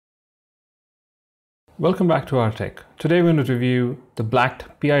Welcome back to rTech. Today we're going to review the Blackt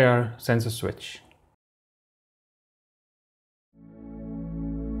PIR sensor switch.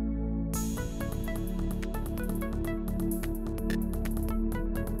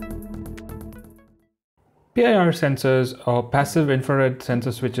 PIR sensors, or passive infrared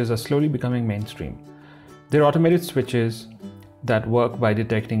sensor switches, are slowly becoming mainstream. They're automated switches that work by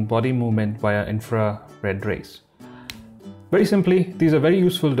detecting body movement via infrared rays. Very simply, these are very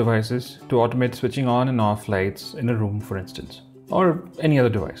useful devices to automate switching on and off lights in a room, for instance, or any other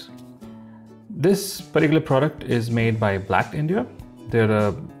device. This particular product is made by Blackt India. They're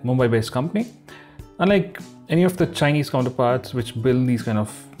a Mumbai-based company. Unlike any of the Chinese counterparts which build these kind of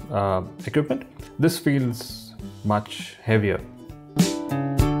equipment, this feels much heavier.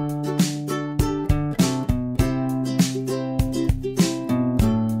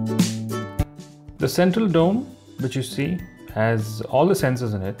 The central dome, which you see, has all the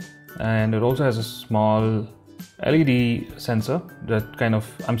sensors in it, and it also has a small LED sensor that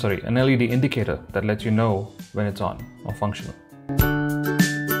an LED indicator that lets you know when it's on or functional.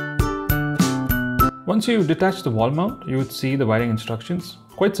 Once you detach the wall mount, you would see the wiring instructions.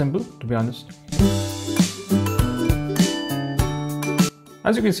 Quite simple, to be honest.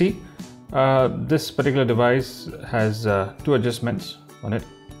 As you can see, this particular device has two adjustments on it.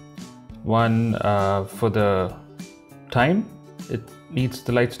 One for the time it needs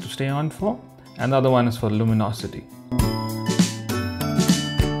the lights to stay on for, and the other one is for luminosity.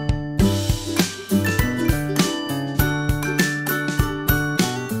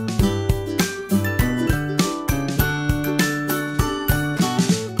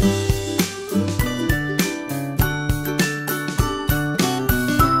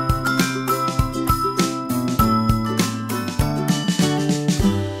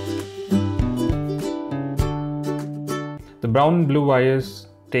 The brown and blue wires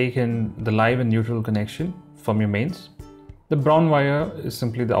take in the live and neutral connection from your mains. The brown wire is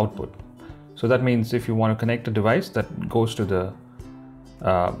simply the output. So that means if you want to connect a device, that goes to the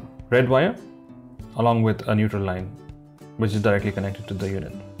red wire along with a neutral line, which is directly connected to the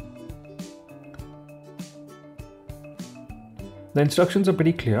unit. The instructions are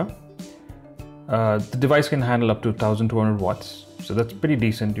pretty clear. The device can handle up to 1200 watts. So that's pretty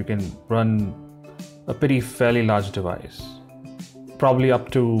decent. You can run a fairly large device, probably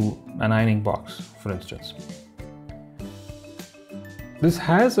up to an ironing box, for instance. This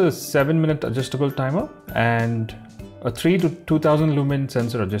has a 7-minute adjustable timer and a 3 to 2000 lumen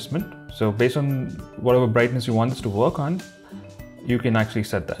sensor adjustment. So based on whatever brightness you want this to work on, you can actually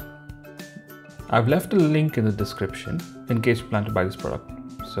set that. I've left a link in the description in case you plan to buy this product.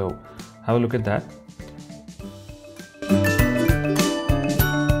 So have a look at that.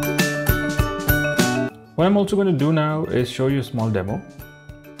 What I'm also going to do now is show you a small demo.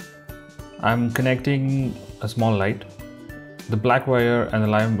 I'm connecting a small light. The black wire and the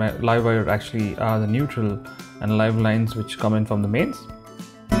live wire actually are the neutral and live lines which come in from the mains.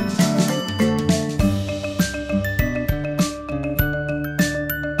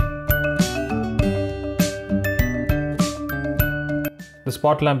 The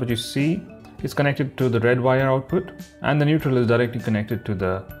spot lamp which you see is connected to the red wire output, and the neutral is directly connected to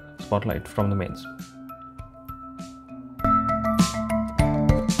the spotlight from the mains.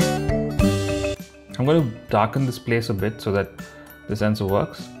 I'm going to darken this place a bit so that the sensor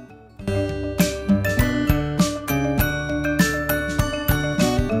works.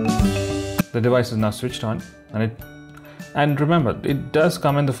 The device is now switched on, and remember, it does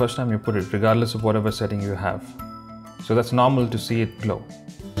come in the first time you put it, regardless of whatever setting you have. So that's normal to see it glow.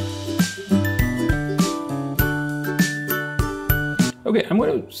 Okay, I'm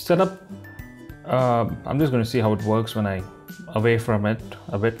going to set up, I'm just going to see how it works when I'm away from it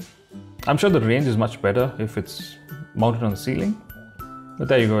a bit. I'm sure the range is much better if it's mounted on the ceiling, but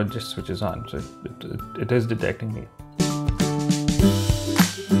there you go, it just switches on, so it is detecting me.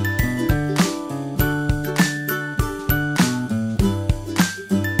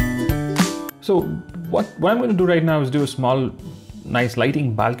 So what I'm going to do right now is do a small, nice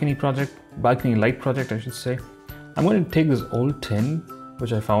balcony light project, I should say. I'm going to take this old tin,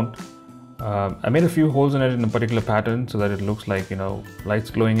 which I found. I made a few holes in it in a particular pattern so that it looks like,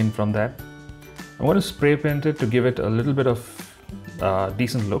 lights glowing in from that. I'm going to spray paint it to give it a little bit of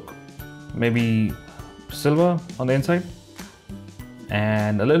decent look. Maybe silver on the inside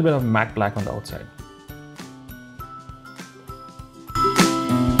and a little bit of matte black on the outside.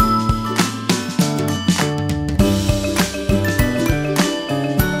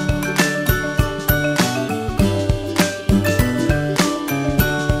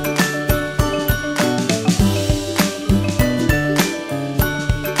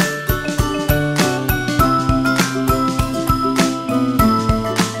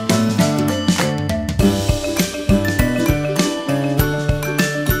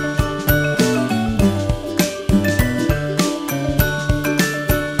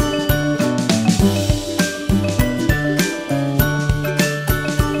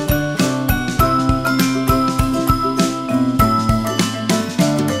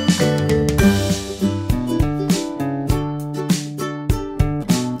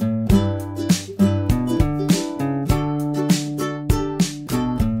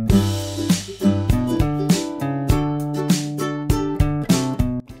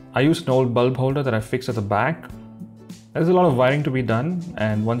 I used an old bulb holder that I fixed at the back. There's a lot of wiring to be done,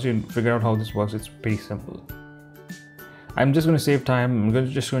 and once you figure out how this works, it's pretty simple. I'm just going to save time.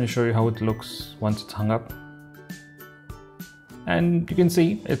 Just going to show you how it looks once it's hung up. And you can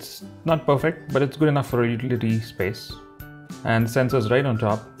see it's not perfect, but it's good enough for a utility space. And the sensor's right on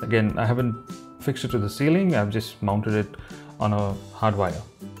top. Again, I haven't fixed it to the ceiling. I've just mounted it on a hard wire.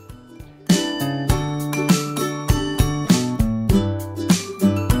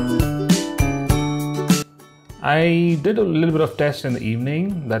 I did a little bit of test in the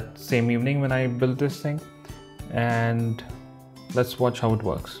evening, that same evening when I built this thing, and let's watch how it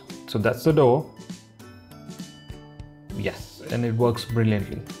works. So that's the door. Yes, and it works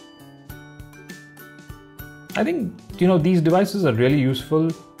brilliantly. I think, these devices are really useful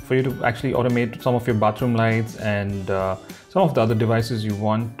for you to actually automate some of your bathroom lights and some of the other devices you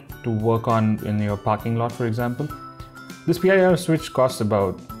want to work on in your parking lot, for example. This PIR switch costs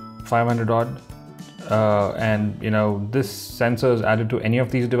about 500 odd. And this sensors added to any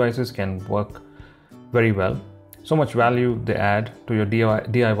of these devices can work very well. So much value they add to your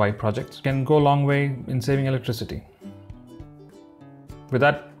DIY projects can go a long way in saving electricity. With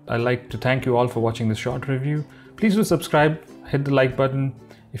that, I'd like to thank you all for watching this short review. Please do subscribe, hit the like button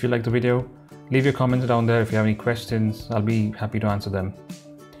if you like the video. Leave your comments down there if you have any questions. I'll be happy to answer them.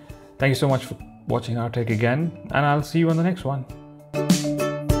 Thank you so much for watching rTech again, and I'll see you on the next one.